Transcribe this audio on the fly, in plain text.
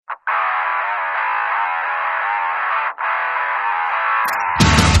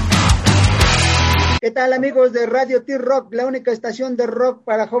¿Qué tal, amigos de Radio T-Rock, la única estación de rock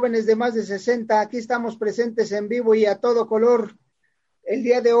para jóvenes de más de 60? Aquí estamos presentes en vivo y a todo color. El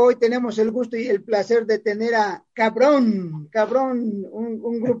día de hoy tenemos el gusto y el placer de tener a Cabrón,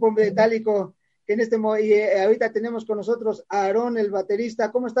 un grupo metálico que ahorita tenemos con nosotros a Aarón, el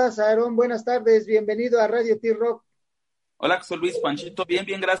baterista. ¿Cómo estás, Aarón? Buenas tardes, bienvenido a Radio T-Rock. Hola, José Luis, Panchito, bien,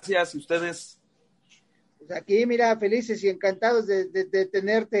 gracias. ¿Y ustedes? Pues aquí, mira, felices y encantados de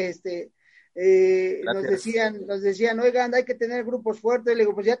tenerte, nos decían, oigan, hay que tener grupos fuertes. Le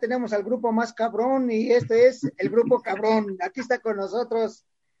digo, pues ya tenemos al grupo más cabrón y este es el grupo cabrón. Aquí está con nosotros.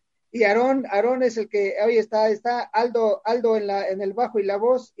 Y Aarón es el que hoy está Aldo en el bajo y la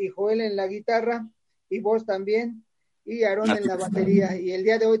voz, y Joel en la guitarra y voz también, y Aarón en la batería. Y el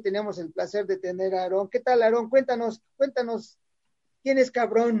día de hoy tenemos el placer de tener a Aarón. ¿Qué tal, Aarón? Cuéntanos, ¿quién es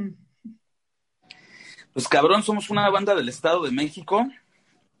Cabrón? Pues Cabrón, somos una banda del Estado de México.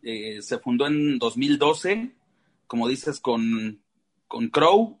 Se fundó en 2012, como dices, con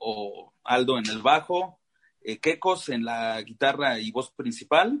Crow o Aldo en el bajo, Quecos en la guitarra y voz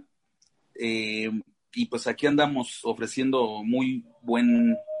principal, y pues aquí andamos ofreciendo muy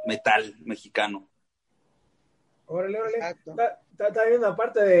buen metal mexicano. Órale. Está viendo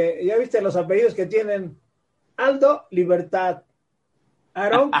aparte de, ya viste los apellidos que tienen: Aldo Libertad,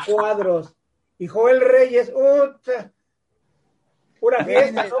 Aarón Cuadros y Joel Reyes. Pura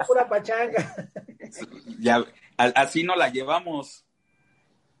fiesta, ¿no? Pura pachanga. Ya, así no la llevamos.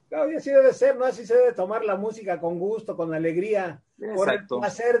 Claro, y así debe ser, ¿no? Así se debe tomar la música, con gusto, con alegría. Exacto. Por el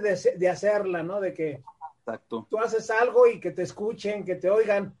placer de hacerla, ¿no? De que Exacto. Tú haces algo y que te escuchen, que te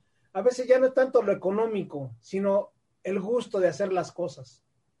oigan. A veces ya no es tanto lo económico, sino el gusto de hacer las cosas.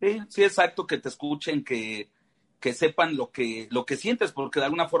 Sí, exacto, que te escuchen, que sepan lo que sientes, porque de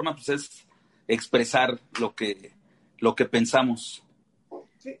alguna forma pues es expresar lo que pensamos.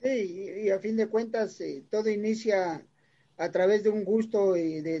 Sí, y a fin de cuentas todo inicia a través de un gusto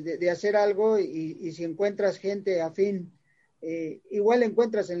de hacer algo, y si encuentras gente afín, igual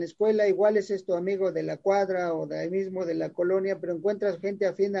encuentras en la escuela, igual es tu amigo de la cuadra o de ahí mismo de la colonia, pero encuentras gente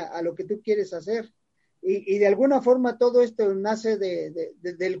afín a lo que tú quieres hacer, y de alguna forma todo esto nace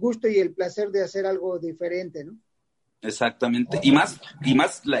del gusto y el placer de hacer algo diferente, ¿no? Exactamente, y más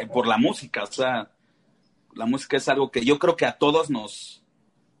por la música. O sea, la música es algo que yo creo que a todos nos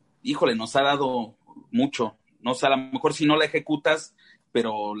ha dado mucho. No sé, a lo mejor si no la ejecutas,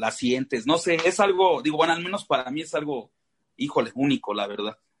 pero la sientes. No sé, es algo, bueno, al menos para mí es algo, único, la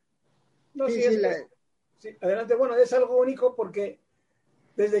verdad. No, sí, adelante. Bueno, es algo único porque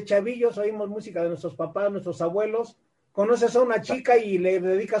desde chavillos oímos música de nuestros papás, nuestros abuelos. Conoces a una chica y le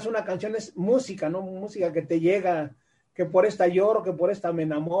dedicas una canción, es música, ¿no? Música que te llega, que por esta lloro, que por esta me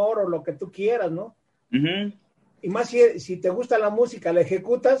enamoro, lo que tú quieras, ¿no? Uh-huh. Y más si te gusta la música, la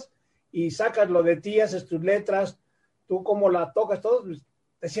ejecutas y sacas lo de ti, haces tus letras, tú cómo la tocas, todo,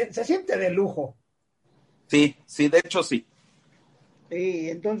 se siente de lujo. Sí, de hecho sí. Sí,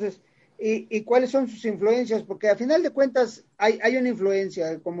 entonces, ¿y cuáles son sus influencias? Porque a final de cuentas hay una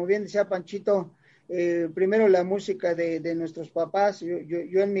influencia, como bien decía Panchito, primero la música de nuestros papás.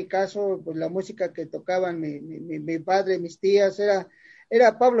 Yo en mi caso, pues la música que tocaban mi padre, mis tías,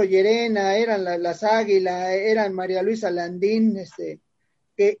 era Pablo Llerena, eran las Águilas, eran María Luisa Landín,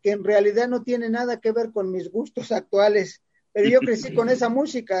 que en realidad no tiene nada que ver con mis gustos actuales, pero yo crecí con esa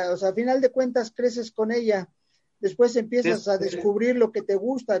música. O sea, a final de cuentas creces con ella, después empiezas a descubrir lo que te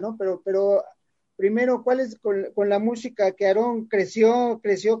gusta, ¿no? Pero primero, ¿cuál es con la música que Aarón creció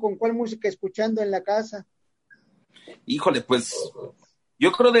con cuál música escuchando en la casa? Híjole, pues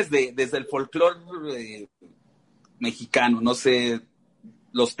yo creo desde el folclore mexicano, no sé,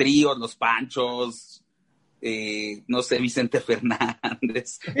 los tríos, los Panchos, no sé, Vicente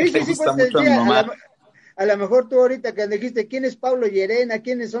Fernández. Sí, gusta mucho a mi mamá. A lo mejor tú ahorita que dijiste quién es Pablo Llerena,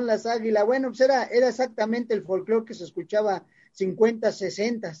 quiénes son las Águilas, bueno, pues era exactamente el folclore que se escuchaba 50,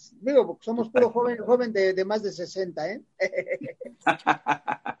 60. Digo, porque somos puro joven de más de 60, ¿eh?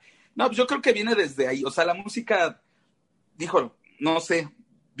 No, pues yo creo que viene desde ahí. O sea, la música, no sé,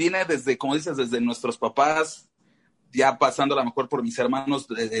 viene desde, como dices, desde nuestros papás, ya pasando a lo mejor por mis hermanos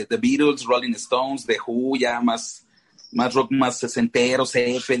de Beatles, Rolling Stones, The Who, ya más rock, más sesentero,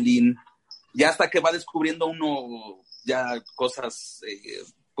 Zeppelin, ya hasta que va descubriendo uno ya cosas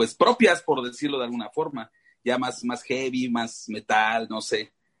pues propias, por decirlo de alguna forma, ya más heavy, más metal, no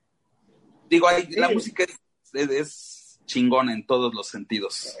sé. La música es chingona en todos los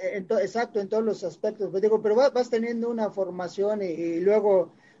sentidos. Exacto, en todos los aspectos. Pues pero vas teniendo una formación y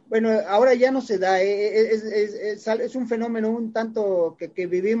luego, bueno, ahora ya no se da, es un fenómeno un tanto que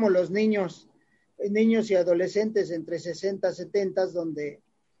vivimos los niños y adolescentes entre 60 y 70, donde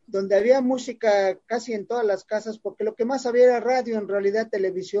donde había música casi en todas las casas, porque lo que más había era radio, en realidad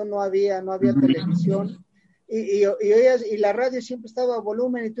televisión no había televisión, y la radio siempre estaba a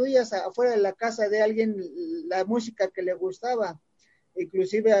volumen, y tú oías afuera de la casa de alguien la música que le gustaba.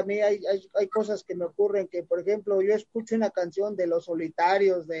 Inclusive a mí hay cosas que me ocurren, que por ejemplo yo escucho una canción de Los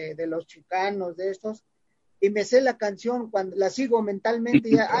Solitarios, de Los Chicanos, de estos, y me sé la canción, cuando la sigo mentalmente,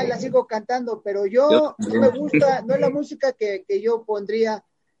 ya, la sigo cantando, pero yo no me gusta, no es la música que yo pondría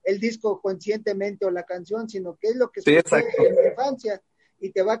el disco conscientemente o la canción, sino que es lo que escuché en mi infancia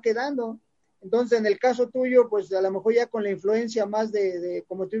y te va quedando. Entonces, en el caso tuyo, pues a lo mejor ya con la influencia más de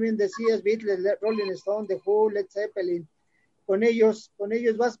como tú bien decías, Beatles, Rolling Stone, The Who, Led Zeppelin, con ellos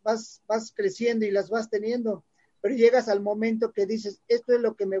vas creciendo y las vas teniendo, pero llegas al momento que dices, esto es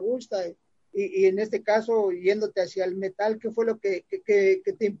lo que me gusta, y en este caso, yéndote hacia el metal, ¿qué fue lo que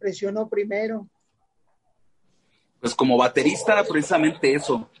te impresionó primero? Pues como baterista, precisamente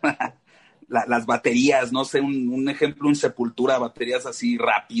eso, las baterías, no sé, un ejemplo, un Sepultura, baterías así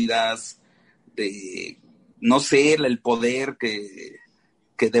rápidas, no sé, el poder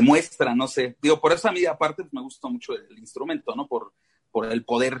que demuestra, no sé, digo, por eso a mí aparte me gusta mucho el instrumento, ¿no? Por el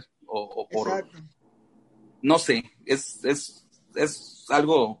poder o por, exacto, no sé, es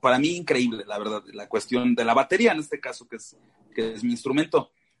algo para mí increíble, la verdad, la cuestión de la batería en este caso, que es mi instrumento.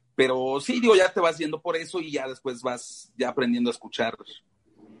 Pero sí, digo, ya te vas yendo por eso y ya después vas ya aprendiendo a escuchar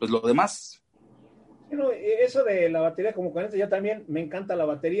pues lo demás. Bueno, eso de la batería, como con esto, yo también me encanta la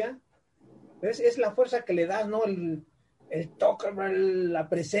batería. Es la fuerza que le das, ¿no? El toque, la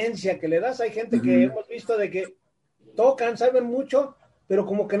presencia que le das. Hay gente que hemos visto de que tocan, saben mucho, pero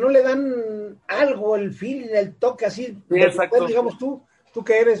como que no le dan algo, el feeling, el toque así. Sí, exacto. Digamos tú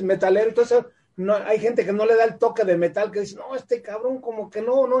que eres metalero, entonces no, hay gente que no le da el toque de metal, que dice, no, este cabrón como que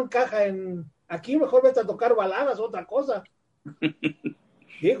no encaja en... Aquí mejor vete a tocar baladas, otra cosa.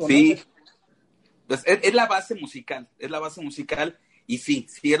 Digo, sí, ¿no? Pues es la base musical, y sí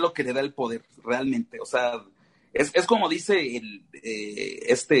es lo que le da el poder, realmente. O sea, es como dice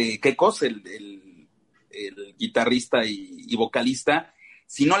Kekos, el guitarrista y vocalista,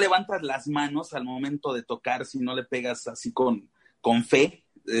 si no levantas las manos al momento de tocar, si no le pegas así con fe,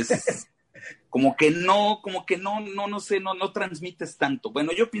 es como que no sé, no transmites tanto.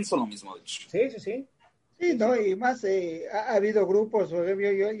 Bueno, yo pienso lo mismo, de hecho. Sí. Sí, no, y más ha habido grupos, yo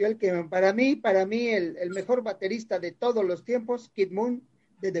el que para mí el mejor baterista de todos los tiempos, Kid Moon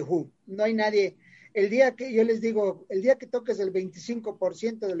de The Who. No hay nadie. El día que yo les digo, el día que toques el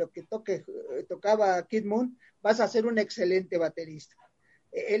 25% de lo que tocaba Kid Moon, vas a ser un excelente baterista.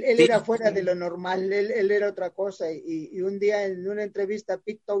 Él sí, era fuera de lo normal, él era otra cosa, y un día en una entrevista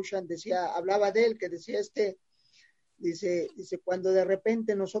Pete Townshend hablaba de él, que decía dice, cuando de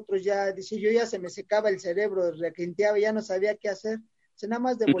repente nosotros yo ya se me secaba el cerebro, requinteaba, ya no sabía qué hacer, nada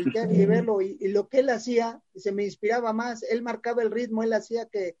más de voltear y verlo, y lo que él hacía, se me inspiraba más, él marcaba el ritmo, él hacía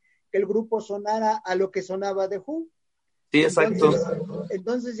que el grupo sonara a lo que sonaba The Who. Sí, exacto.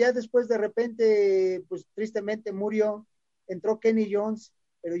 Entonces ya después de repente, pues tristemente murió, entró Kenny Jones,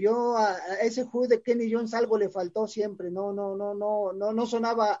 pero yo a ese Who de Kenny Jones algo le faltó siempre, no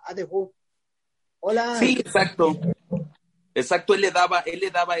sonaba a The Who. Hola. Sí, exacto, él le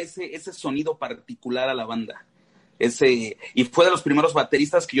daba ese sonido particular a la banda, y fue de los primeros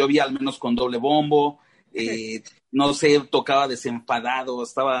bateristas que yo vi, al menos con doble bombo, no sé, tocaba desenfadado,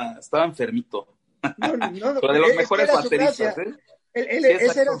 estaba enfermito. Pero de los mejores bateristas,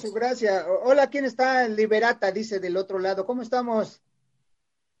 esa era su gracia. Hola, ¿quién está? Liberata, dice del otro lado. ¿Cómo estamos?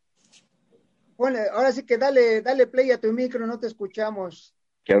 Bueno, ahora sí que dale play a tu micro, no te escuchamos.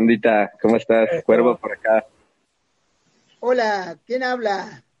 ¿Qué ondita? ¿Cómo estás? Cuervo por acá. Hola, ¿quién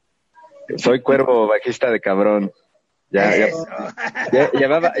habla? Soy Cuervo, bajista de Cabrón. Ya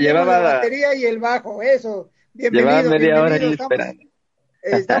llevaba la batería y el bajo, eso. Bienvenido. Llevaba media hora ahí esperando.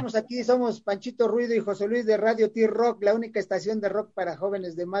 Estamos aquí, somos Panchito Ruido y José Luis de Radio T-Rock, la única estación de rock para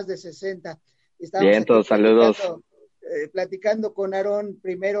jóvenes de más de 60. Bien, todos saludos. Platicando con Aarón,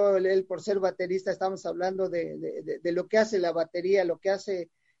 primero él por ser baterista, estamos hablando de lo que hace la batería, lo que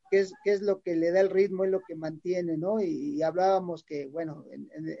hace, qué es lo que le da el ritmo, es lo que mantiene, ¿no? Y hablábamos que, bueno,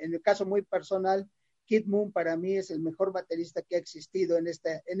 en el caso muy personal, Kid Moon para mí es el mejor baterista que ha existido en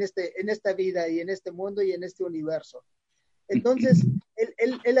esta vida y en este mundo y en este universo. Entonces,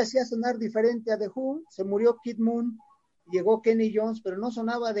 él hacía sonar diferente a The Who, se murió Kid Moon, llegó Kenny Jones, pero no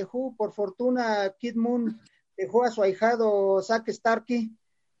sonaba The Who. Por fortuna, Kid Moon dejó a su ahijado Zack Starkey,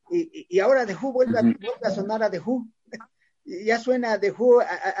 y ahora The Who vuelve a sonar a The Who. Ya suena The Who,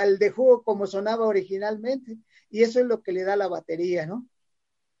 al The Who como sonaba originalmente, y eso es lo que le da la batería, ¿no?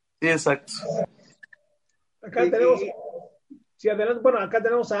 Sí, exacto. Acá tenemos... Sí, adelante. Bueno, acá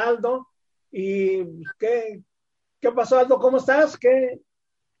tenemos a Aldo. ¿Y qué pasó, Aldo? ¿Cómo estás? ¿Qué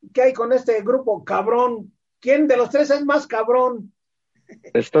hay con este grupo cabrón? ¿Quién de los tres es más cabrón?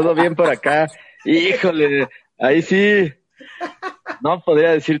 Es todo bien por acá. Híjole, ahí sí. No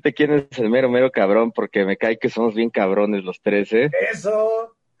podría decirte quién es el mero cabrón, porque me cae que somos bien cabrones los tres, ¿eh?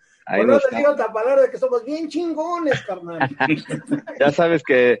 Eso. Ahí Por no nos decir otra palabra de que somos bien chingones, carnal. Ya sabes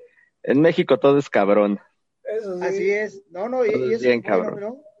que en México todo es cabrón. Eso sí. Así es. No, y Todo es eso bien es bueno, cabrón.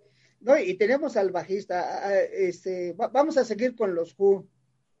 ¿no? No, y tenemos al bajista. Vamos a seguir con los Who.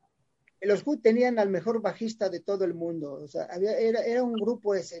 Los Who tenían al mejor bajista de todo el mundo. O sea, era un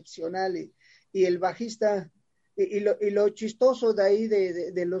grupo excepcional y el bajista, y lo chistoso de ahí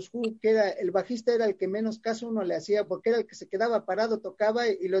de los Who, que era, el bajista era el que menos caso uno le hacía, porque era el que se quedaba parado, tocaba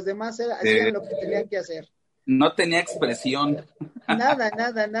y los demás hacían lo que tenían que hacer. No tenía expresión. Nada.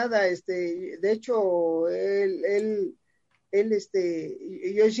 De hecho,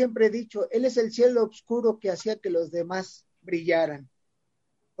 yo siempre he dicho, él es el cielo oscuro que hacía que los demás brillaran.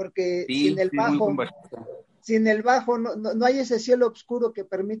 Porque Sí, sin el bajo no hay ese cielo oscuro que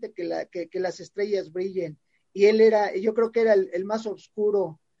permite que las estrellas brillen. Y yo creo que era el más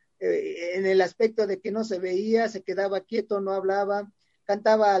oscuro en el aspecto de que no se veía, se quedaba quieto, no hablaba,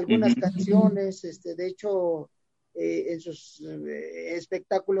 cantaba algunas canciones, de hecho, en sus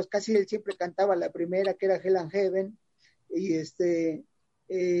espectáculos casi él siempre cantaba la primera, que era Hell and Heaven, y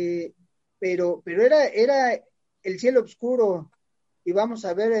pero era el cielo oscuro. Y vamos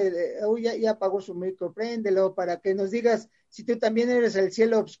a ver, ya apagó su micro, préndelo para que nos digas si tú también eres el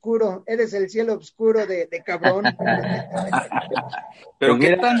cielo oscuro de cabrón. Pero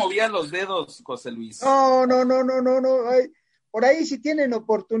 ¿qué tal movía los dedos, José Luis? No. Por ahí si tienen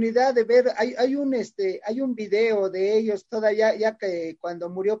oportunidad de ver, hay un video de ellos todavía, ya que cuando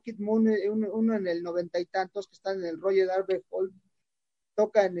murió Kid Moon, uno en el 90 y tantos, que están en el Roger Albert Hall,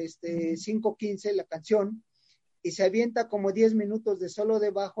 tocan 5:15 la canción, y se avienta como 10 minutos de solo de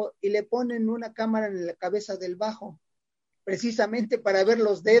bajo y le ponen una cámara en la cabeza del bajo, precisamente para ver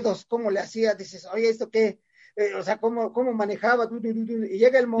los dedos, cómo le hacía. Dices, oye, ¿esto qué? O sea, cómo manejaba. Y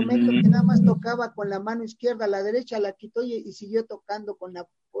llega el momento que nada más tocaba con la mano izquierda, la derecha la quitó y siguió tocando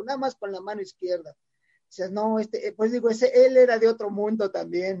nada más con la mano izquierda. Dices, no, pues digo, él era de otro mundo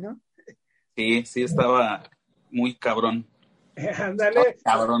también, ¿no? Sí, estaba muy cabrón. Ándale.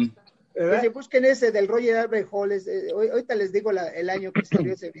 Cabrón. Sí, busquen ese del Roger Albert Hall. Ahorita les digo el año que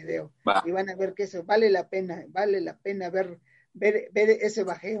salió ese video. Va. Y van a ver que eso vale la pena ver ese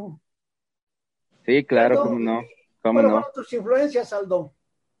bajeo. Sí, claro, Aldo, cómo no. ¿Fueron tus influencias, Aldo?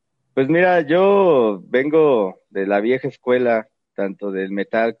 Pues mira, yo vengo de la vieja escuela, tanto del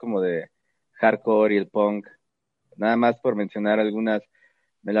metal como de hardcore y el punk. Nada más por mencionar algunas,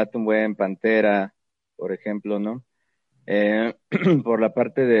 me late un buen Pantera, por ejemplo, ¿no? Por la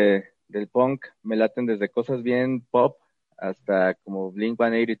parte del punk, me laten desde cosas bien pop hasta como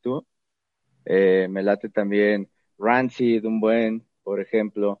Blink-182. Me late también Rancid, un buen, por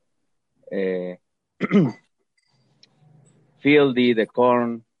ejemplo. Fieldy, The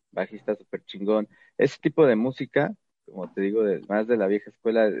Korn, bajista súper chingón. Ese tipo de música, como te digo, más de la vieja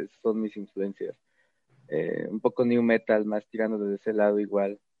escuela, son mis influencias. Un poco new metal, más tirando desde ese lado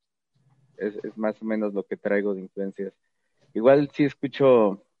igual. Es más o menos lo que traigo de influencias. Igual sí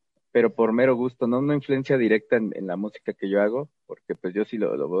escucho, pero por mero gusto, no una influencia directa en la música que yo hago, porque pues yo sí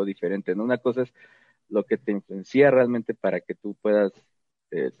lo veo diferente, ¿no? Una cosa es lo que te influencia realmente para que tú puedas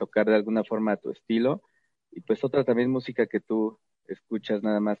tocar de alguna forma a tu estilo, y pues otra también música que tú escuchas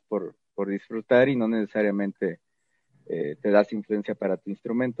nada más por disfrutar y no necesariamente te das influencia para tu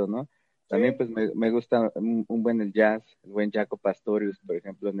instrumento, ¿no? También pues me gusta un buen el jazz, el buen Jaco Pastorius, por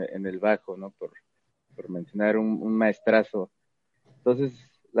ejemplo, en el bajo, ¿no? Por mencionar un maestrazo. Entonces,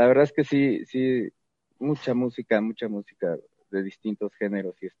 la verdad es que sí, mucha música de distintos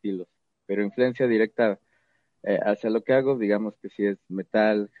géneros y estilos, pero influencia directa hacia lo que hago, digamos que sí es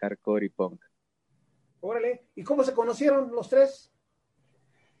metal, hardcore y punk. Órale, ¿y cómo se conocieron los tres?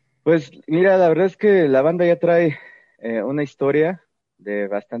 Pues mira, la verdad es que la banda ya trae una historia de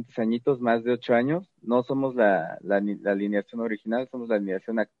bastantes añitos, más de 8 años. No somos la alineación original, somos la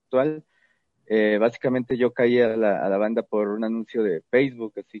alineación actual. Básicamente yo caí a la banda por un anuncio de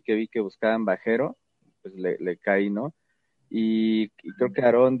Facebook, así que vi que buscaban bajero, pues le caí, ¿no? Y creo que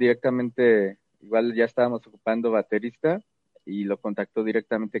Aarón directamente, igual ya estábamos ocupando baterista, y lo contactó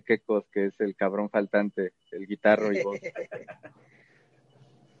directamente Kekos, que es el cabrón faltante, el guitarro y voz.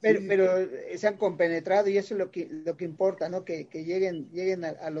 Pero se han compenetrado y eso es lo que importa, ¿no? Que lleguen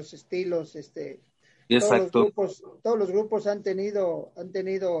a los estilos, Exacto. todos los grupos han tenido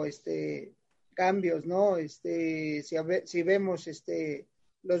cambios, ¿no? Si vemos,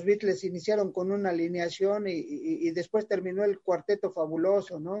 los Beatles iniciaron con una alineación y después terminó el Cuarteto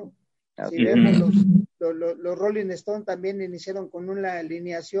Fabuloso, ¿no? Si vemos los Rolling Stones también iniciaron con una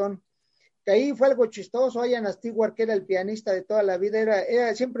alineación, que ahí fue algo chistoso. Ian Stewart, que era el pianista de toda la vida,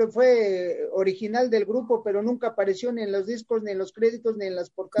 siempre fue original del grupo, pero nunca apareció ni en los discos, ni en los créditos, ni en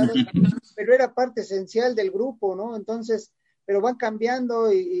las portadas, pero era parte esencial del grupo, ¿no? Entonces, pero van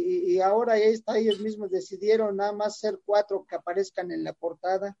cambiando y ahora ya está, ellos mismos decidieron nada más ser 4 que aparezcan en la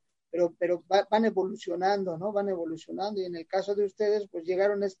portada, pero van evolucionando, ¿no? Van evolucionando, y en el caso de ustedes, pues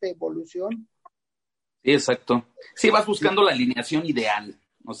llegaron a esta evolución. Sí, exacto. Sí, vas buscando la alineación ideal,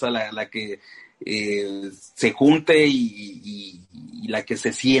 o sea, la que se junte y la que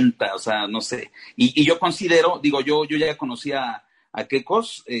se sienta, o sea, no sé. Y yo considero, digo, yo ya conocía a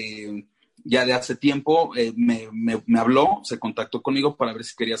Kekos, ya de hace tiempo, me habló, se contactó conmigo para ver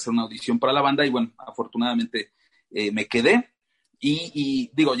si quería hacer una audición para la banda, y bueno, afortunadamente me quedé. Y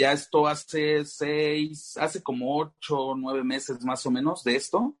digo, ya esto hace como 8 o 9 meses más o menos de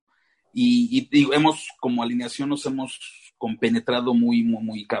esto, y hemos, como alineación, nos hemos compenetrado muy, muy,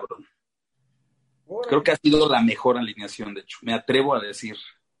 muy cabrón. Creo que ha sido la mejor alineación, de hecho, me atrevo a decir.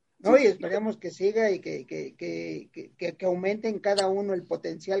 No, y esperemos que siga y que aumenten cada uno el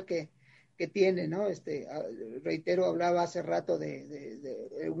potencial que tiene, ¿no? Reitero, hablaba hace rato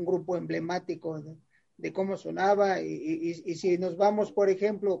de un grupo emblemático, de cómo sonaba, y si nos vamos, por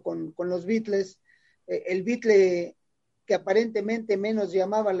ejemplo, con los Beatles, el Beatle que aparentemente menos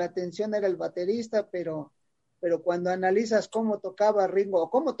llamaba la atención era el baterista, pero cuando analizas cómo tocaba Ringo, o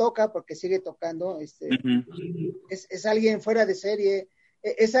cómo toca, porque sigue tocando, es alguien fuera de serie,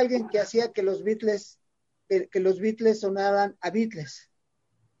 es alguien que hacía que los Beatles sonaran a Beatles.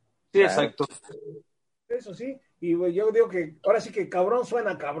 Sí, exacto. Eso sí, y yo digo que ahora sí que cabrón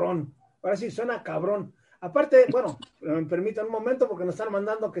suena cabrón, ahora sí suena cabrón. Aparte, bueno, me permiten un momento porque nos están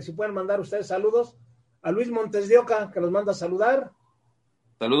mandando que si pueden mandar ustedes saludos a Luis Montes de Oca, que los manda a saludar.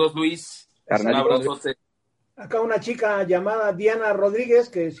 Saludos, Luis. Un abrazote. Acá una chica llamada Diana Rodríguez,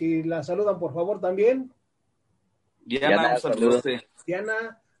 que si la saludan, por favor, también. Diana, un saludote.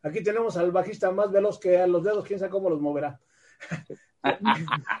 Diana, aquí tenemos al bajista más veloz que a los dedos, quién sabe cómo los moverá.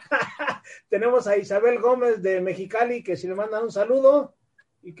 Tenemos a Isabel Gómez de Mexicali, que si le mandan un saludo,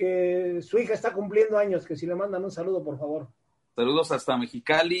 y que su hija está cumpliendo años, que si le mandan un saludo, por favor. Saludos hasta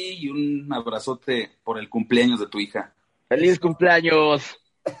Mexicali y un abrazote por el cumpleaños de tu hija. ¡Feliz cumpleaños!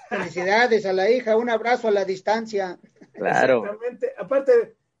 Felicidades a la hija, un abrazo a la distancia. Claro. Exactamente.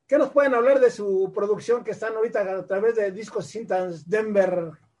 Aparte, ¿qué nos pueden hablar de su producción que están ahorita a través de Discos Cintas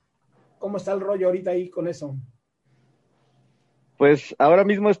Denver? ¿Cómo está el rollo ahorita ahí con eso? Pues ahora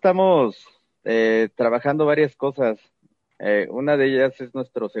mismo estamos trabajando varias cosas. Una de ellas es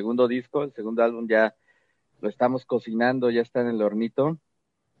nuestro segundo disco, el segundo álbum ya lo estamos cocinando, ya está en el hornito,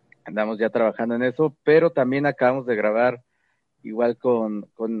 andamos ya trabajando en eso, pero también acabamos de grabar igual con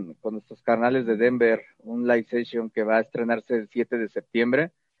nuestros carnales de Denver, un live session que va a estrenarse el 7 de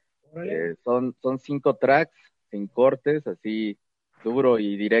septiembre. Son 5 tracks, sin cortes, así duro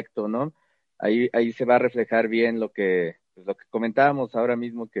y directo, ¿no? Ahí se va a reflejar bien lo que comentábamos ahora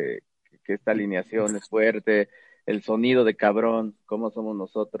mismo, que esta alineación es fuerte, el sonido de cabrón, cómo somos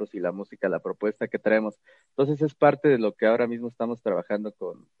nosotros y la música, la propuesta que traemos. Entonces es parte de lo que ahora mismo estamos trabajando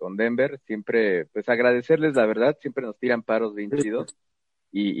con Denver. Siempre, pues agradecerles, la verdad, siempre nos tiran paros bien chidos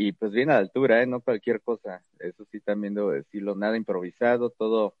y pues bien a la altura, no cualquier cosa. Eso sí también debo decirlo, nada improvisado,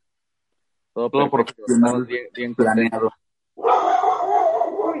 todo profesional, bien planeado.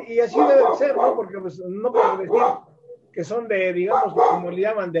 Y así debe ser, ¿no? Porque pues, no puedo decir que son de, digamos, como le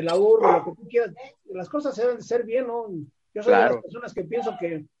llaman, de la urbe, lo que tú quieras. Las cosas deben de ser bien, ¿no? Yo soy de las personas que pienso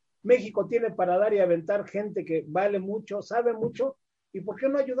que México tiene para dar y aventar gente que vale mucho, sabe mucho, y ¿por qué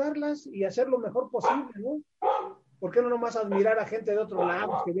no ayudarlas y hacer lo mejor posible, ¿no? ¿Por qué no nomás admirar a gente de otros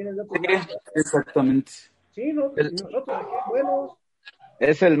lados, que vienen de otros lados? Exactamente. Sí, ¿no? Nosotros aquí, buenos.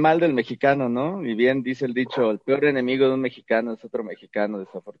 Es el mal del mexicano, ¿no? Y bien dice el dicho, el peor enemigo de un mexicano es otro mexicano,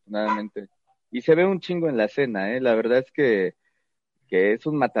 desafortunadamente. Y se ve un chingo en la escena, ¿eh? La verdad es que es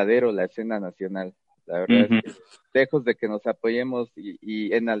un matadero la escena nacional. La verdad es que lejos de que nos apoyemos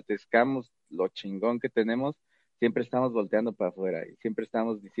y enaltezcamos lo chingón que tenemos, siempre estamos volteando para afuera y siempre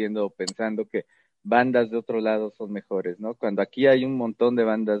estamos diciendo o pensando que bandas de otro lado son mejores, ¿no? Cuando aquí hay un montón de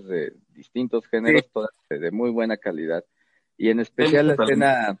bandas de distintos géneros, todas de muy buena calidad. Y en especial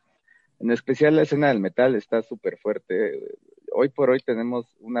la escena del metal está súper fuerte. Hoy por hoy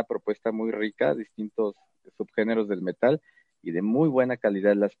tenemos una propuesta muy rica, distintos subgéneros del metal y de muy buena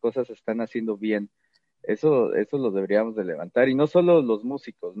calidad. Las cosas se están haciendo bien. Eso lo deberíamos de levantar. Y no solo los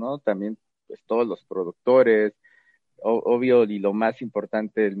músicos, ¿no? También pues todos los productores, obvio, y lo más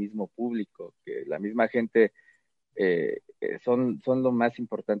importante, el mismo público, que la misma gente son lo más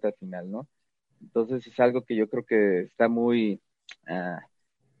importante al final, ¿no? Entonces es algo que yo creo que está muy,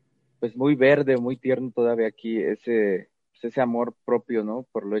 pues muy verde, muy tierno todavía aquí, ese amor propio, ¿no?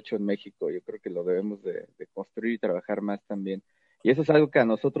 Por lo hecho en México. Yo creo que lo debemos de construir y trabajar más también. Y eso es algo que a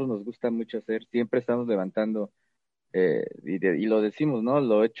nosotros nos gusta mucho hacer. Siempre estamos levantando, y lo decimos, ¿no?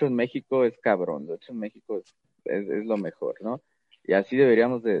 Lo hecho en México es cabrón, lo hecho en México es lo mejor, ¿no? Y así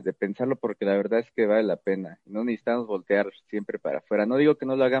deberíamos de pensarlo porque la verdad es que vale la pena. No necesitamos voltear siempre para afuera. No digo que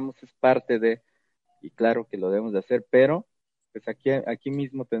no lo hagamos, es parte de, y claro que lo debemos de hacer, pero pues aquí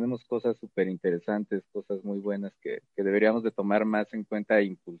mismo tenemos cosas súper interesantes, cosas muy buenas que deberíamos de tomar más en cuenta e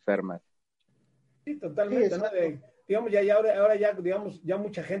impulsar más. Sí, totalmente, ¿no? Digamos, ahora ya, digamos, ya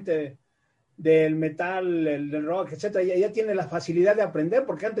mucha gente del metal, del rock, etcétera, ya tiene la facilidad de aprender,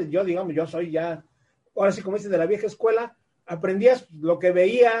 porque antes yo, digamos, yo soy ya, ahora sí como dices, de la vieja escuela, aprendías lo que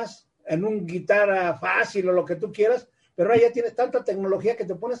veías en un guitarra fácil o lo que tú quieras, pero ahora ya tienes tanta tecnología que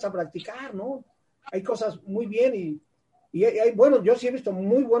te pones a practicar, ¿no? Hay cosas muy bien y hay, bueno, yo sí he visto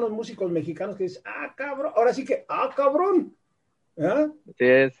muy buenos músicos mexicanos que dicen, cabrón, ahora sí que, cabrón. ¿Ah? Así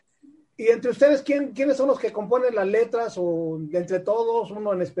es. Y entre ustedes, ¿quiénes son los que componen las letras o entre todos,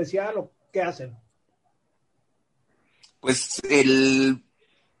 uno en especial o qué hacen? Pues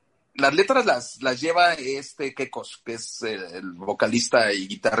las letras las lleva Kekos, que es el vocalista y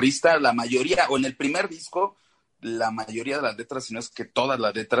guitarrista. La mayoría, o en el primer disco, la mayoría de las letras, si no es que todas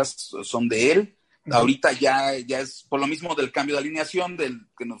las letras son de él. Uh-huh. Ahorita ya es por lo mismo del cambio de alineación, del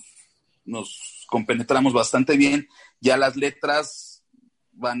que nos compenetramos bastante bien. Ya las letras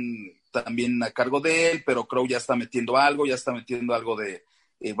van también a cargo de él, pero Crow ya está metiendo algo de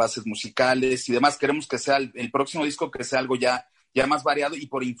bases musicales y demás. Queremos que sea el próximo disco, que sea algo ya más variado y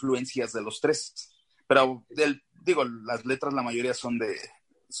por influencias de los tres. Pero las letras, la mayoría son de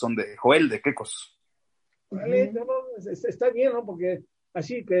Joel, de Kekos. Vale, está bien, ¿no? Porque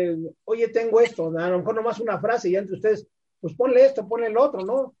así que, oye, tengo esto, a lo mejor nomás una frase y entre ustedes, pues ponle esto, ponle el otro,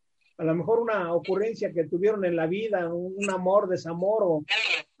 ¿no? A lo mejor una ocurrencia que tuvieron en la vida, un amor, desamor o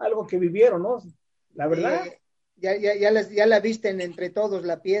algo que vivieron, ¿no? La verdad. Ya la visten entre todos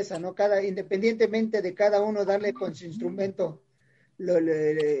la pieza, ¿no? Independientemente de cada uno darle con su instrumento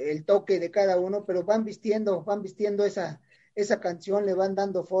el toque de cada uno, pero van vistiendo esa canción, le van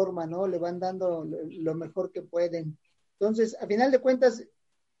dando forma, ¿no? Le van dando lo mejor que pueden. Entonces, a final de cuentas,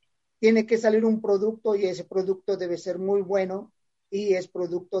 tiene que salir un producto y ese producto debe ser muy bueno y es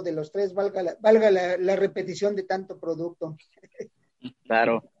producto de los tres, valga la repetición de tanto producto.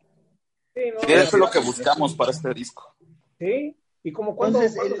 Claro. Sí, eso es lo que buscamos para este disco. Sí, y como cuando el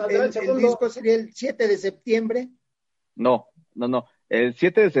disco sería el 7 de septiembre. No. El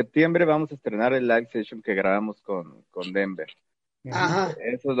 7 de septiembre vamos a estrenar el live session que grabamos con Denver. Ajá.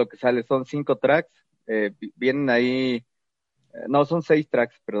 Eso es lo que sale, son 5 tracks, vienen ahí, son 6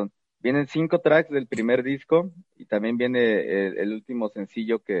 tracks, perdón. Vienen 5 tracks del primer disco y también viene el último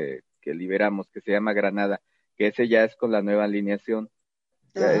sencillo que liberamos, que se llama Granada, que ese ya es con la nueva alineación.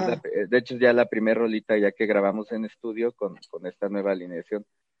 De hecho, es ya la primera rolita ya que grabamos en estudio con esta nueva alineación.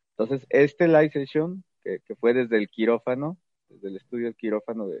 Entonces, este live session, que fue desde el quirófano, desde el estudio del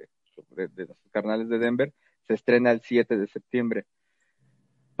quirófano de los carnales de Denver, se estrena el 7 de septiembre.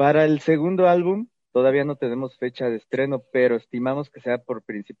 Para el segundo álbum, todavía no tenemos fecha de estreno, pero estimamos que sea por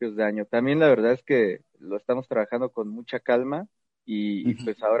principios de año. También la verdad es que lo estamos trabajando con mucha calma y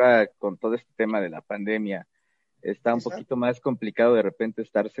pues ahora con todo este tema de la pandemia, está un poquito más complicado de repente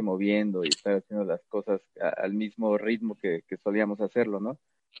estarse moviendo y estar haciendo las cosas al mismo ritmo que solíamos hacerlo, ¿no?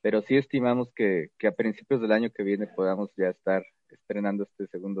 Pero sí estimamos que a principios del año que viene podamos ya estar estrenando este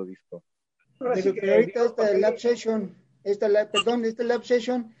segundo disco. Pero ahorita esta lab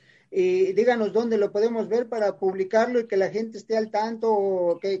session, díganos dónde lo podemos ver para publicarlo y que la gente esté al tanto,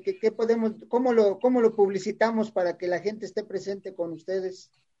 o cómo lo publicitamos para que la gente esté presente con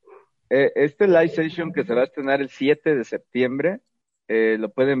ustedes. Este live session que se va a estrenar el 7 de septiembre, lo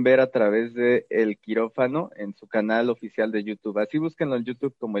pueden ver a través de El Quirófano en su canal oficial de YouTube. Así búsquenlo en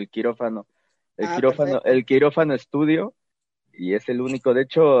YouTube como El Quirófano. El Quirófano Estudio, y es el único. De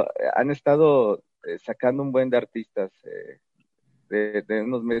hecho, han estado sacando un buen de artistas de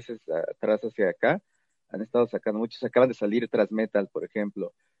unos meses atrás hacia acá. Han estado sacando muchos. Acaban de salir Thrash Metal, por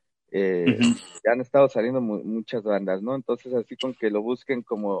ejemplo. Ya han estado saliendo muchas bandas, ¿no? Entonces, así con que lo busquen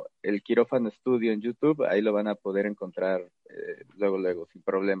como El Quirófano Studio en YouTube, ahí lo van a poder encontrar luego, sin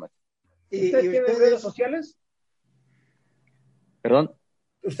problemas. ¿Ustedes tienen redes sociales? ¿Perdón?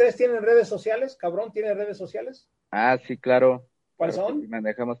 ¿Ustedes tienen redes sociales? ¿Cabrón tiene redes sociales? Sí, claro. ¿Cuáles son? Sí,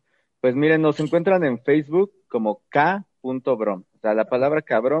 manejamos. Pues miren, nos encuentran en Facebook como k.brom. O sea, la palabra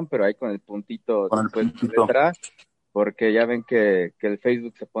cabrón, pero ahí con el puntito después de letra, porque ya ven que el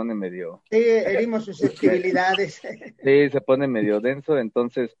Facebook se pone medio... Sí, herimos susceptibilidades. Sí, se pone medio denso,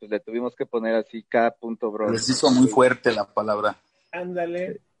 entonces pues le tuvimos que poner así k.brom. Les hizo muy fuerte la palabra.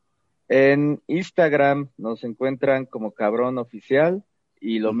 Ándale. En Instagram nos encuentran como Cabrón Oficial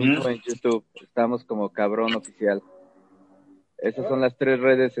y lo mismo en YouTube, estamos como Cabrón Oficial. Esas son las 3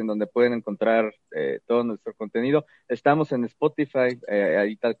 redes en donde pueden encontrar todo nuestro contenido. Estamos en Spotify,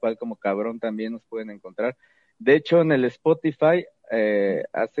 ahí tal cual como Cabrón también nos pueden encontrar. De hecho, en el Spotify,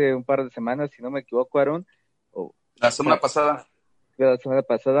 hace un par de semanas, si no me equivoco, Aaron. La semana pasada,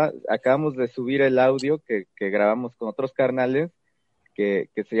 acabamos de subir el audio que grabamos con otros carnales que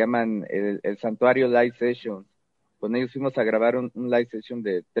se llaman el Santuario Live Session. Con ellos fuimos a grabar un live session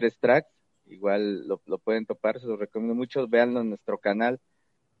de 3 tracks. Igual lo pueden topar, se los recomiendo mucho. Véanlo en nuestro canal,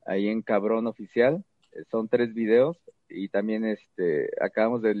 ahí en Cabrón Oficial. Son 3 videos y también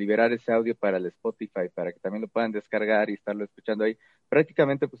acabamos de liberar ese audio para el Spotify, para que también lo puedan descargar y estarlo escuchando ahí.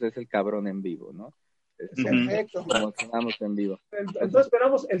 Prácticamente pues es el Cabrón en vivo, ¿no? Perfecto. Como sonamos en vivo. Entonces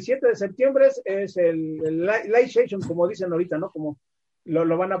esperamos, el 7 de septiembre es el live session, como dicen ahorita, ¿no? Como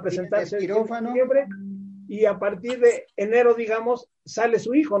lo van a presentar el quirófano. Y a partir de enero, digamos, sale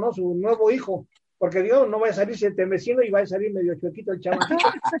su hijo, ¿no? Su nuevo hijo. Porque Dios no va a salir siete vecino y va a salir medio chuequito el chaval.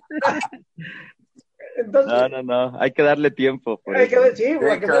 Entonces, No, hay que darle tiempo. Hay que ver, sí,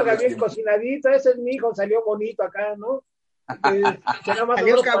 para que salga bien cocinadito. Ese es mi hijo, salió bonito acá, ¿no?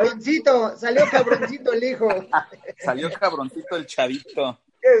 Salió cabroncito el hijo. Salió cabroncito el chavito.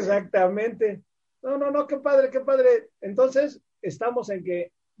 Exactamente. No, qué padre. Entonces, estamos en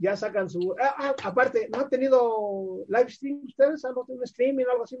que ya sacan su... aparte, ¿no han tenido live stream ustedes? ¿Han tenido streaming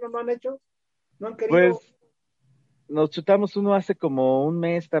o algo así? ¿No han hecho? ¿No han querido...? Pues, nos chutamos uno hace como un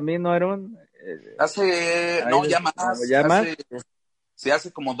mes también, ¿no, Aaron? Ya más.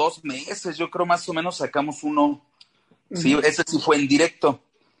 Hace como 2 meses, yo creo más o menos sacamos uno. Sí, ese sí fue en directo.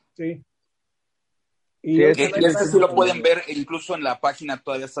 Sí. Y ese sí lo pueden ver, incluso en la página,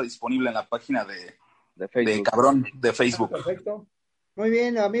 todavía está disponible en la página de Facebook. De Cabrón, de Facebook. Perfecto. Muy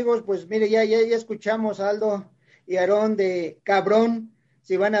bien, amigos, pues mire, ya escuchamos a Aldo y Aarón de Cabrón.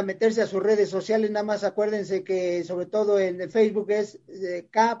 Si van a meterse a sus redes sociales, nada más acuérdense que sobre todo en el Facebook es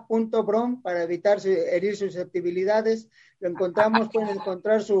k.brom para evitar herir susceptibilidades. Lo encontramos, pueden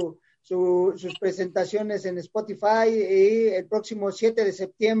encontrar sus presentaciones en Spotify y el próximo 7 de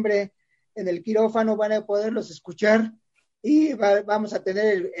septiembre en el quirófano van a poderlos escuchar y vamos a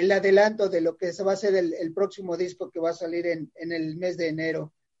tener el adelanto de lo que se va a hacer el próximo disco que va a salir en el mes de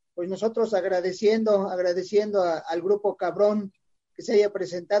enero. Pues nosotros agradeciendo al grupo Cabrón que se haya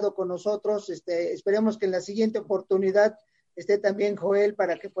presentado con nosotros, esperemos que en la siguiente oportunidad esté también Joel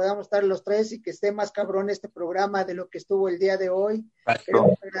para que podamos estar los 3 y que esté más cabrón este programa de lo que estuvo el día de hoy.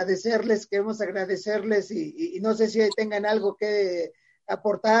 Queremos agradecerles y no sé si tengan algo que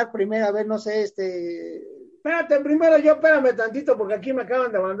aportar. Primero, a ver, no sé, espérame tantito porque aquí me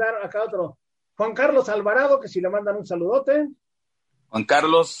acaban de mandar acá otro. Juan Carlos Alvarado, que si le mandan un saludote. Juan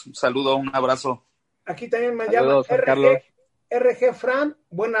Carlos, un saludo, un abrazo. Aquí también me llama RG Fran,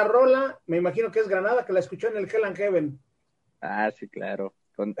 buena rola, me imagino que es Granada, que la escuchó en el Hell and Heaven. Ah, sí, claro.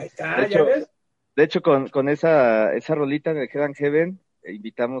 Ahí está, ¿ya ves? De hecho, con esa rolita de Hell and Heaven,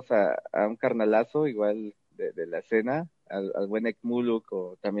 invitamos a un carnalazo, igual de la escena, al buen Ek Muluk,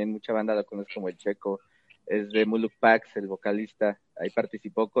 o también mucha banda la conoce como el Checo, es de Muluk Pax, el vocalista, ahí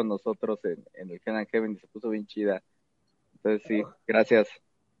participó con nosotros en el Hell and Heaven y se puso bien chida. Entonces sí, gracias.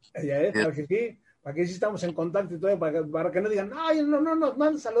 Ya es, para que sí estamos en contacto y todo, para que no digan, ay, no nos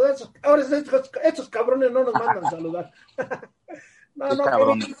mandan saludar, ahora estos cabrones no nos mandan saludar.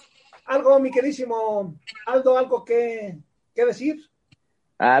 Algo, mi queridísimo Aldo, algo que decir.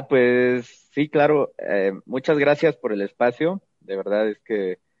 Pues sí, claro, muchas gracias por el espacio, de verdad es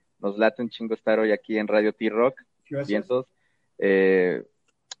que nos late un chingo estar hoy aquí en Radio T-Rock, vientos,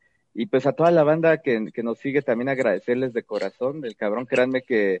 y pues a toda la banda que nos sigue también agradecerles de corazón, del Cabrón, créanme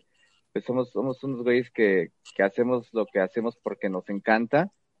que pues somos unos güeyes que hacemos lo que hacemos porque nos encanta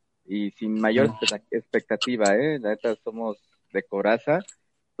y sin mayor expectativa, la neta somos de coraza.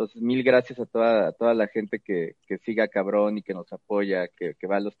 Entonces, 1000 gracias a toda la gente que siga Cabrón y que nos apoya, que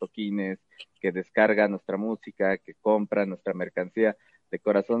va a los toquines, que descarga nuestra música, que compra nuestra mercancía. De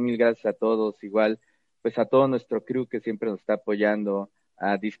corazón, 1000 gracias a todos. Igual, pues a todo nuestro crew que siempre nos está apoyando,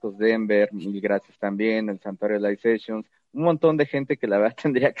 a Discos Denver, 1000 gracias también, al Santuario Live Sessions, un montón de gente que la verdad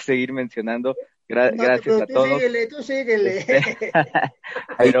tendría que seguir mencionando. Gracias a todos. Tú síguele.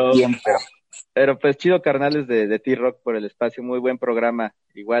 Pero Pero pues chido, carnales de T-Rock, por el espacio, muy buen programa.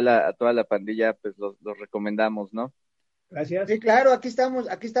 Igual a toda la pandilla, pues los recomendamos, ¿no? Gracias. Sí, claro, aquí estamos,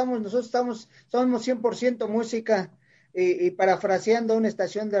 nosotros somos 100% música y parafraseando una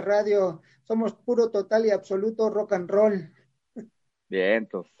estación de radio, somos puro, total y absoluto rock and roll. Bien,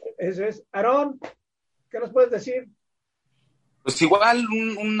 entonces. Eso es. Aarón, ¿qué nos puedes decir? Pues igual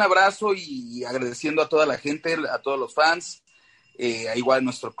un abrazo y agradeciendo a toda la gente, a todos los fans, igual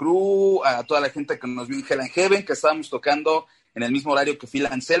nuestro crew, a toda la gente que nos vio en Hell and Heaven, que estábamos tocando en el mismo horario que Phil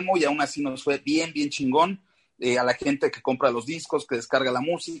Anselmo y aún así nos fue bien, bien chingón. A la gente que compra los discos, que descarga la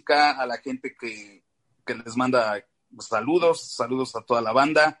música, a la gente que les manda saludos a toda la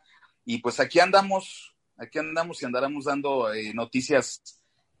banda. Y pues aquí andamos y andaremos dando noticias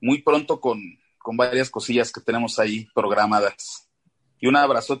muy pronto con varias cosillas que tenemos ahí programadas. Y un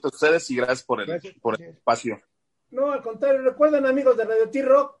abrazote a ustedes y gracias por el espacio. No, al contrario, recuerden, amigos de Radio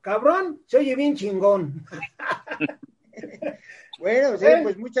T-Rock, cabrón, se oye bien chingón. Bueno, sí,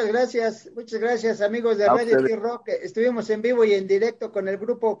 pues muchas gracias amigos de Radio T-Rock. Estuvimos en vivo y en directo con el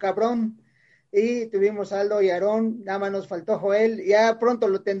grupo Cabrón y tuvimos a Aldo y Aarón, nada más nos faltó Joel, ya pronto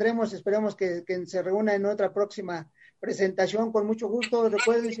lo tendremos, esperemos que se reúna en otra próxima presentación, con mucho gusto.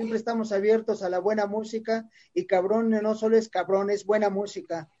 Recuerden, siempre estamos abiertos a la buena música y Cabrón no solo es cabrón, es buena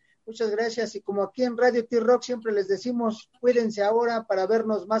música. Muchas gracias y como aquí en Radio T-Rock siempre les decimos, cuídense ahora para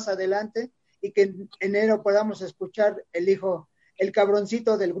vernos más adelante y que en enero podamos escuchar el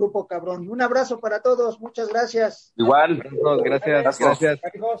cabroncito del grupo Cabrón. Un abrazo para todos, muchas gracias. Igual. Gracias.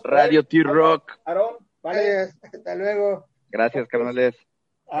 Radio T-Rock. Aarón, vale. Hasta luego. Gracias, carnales.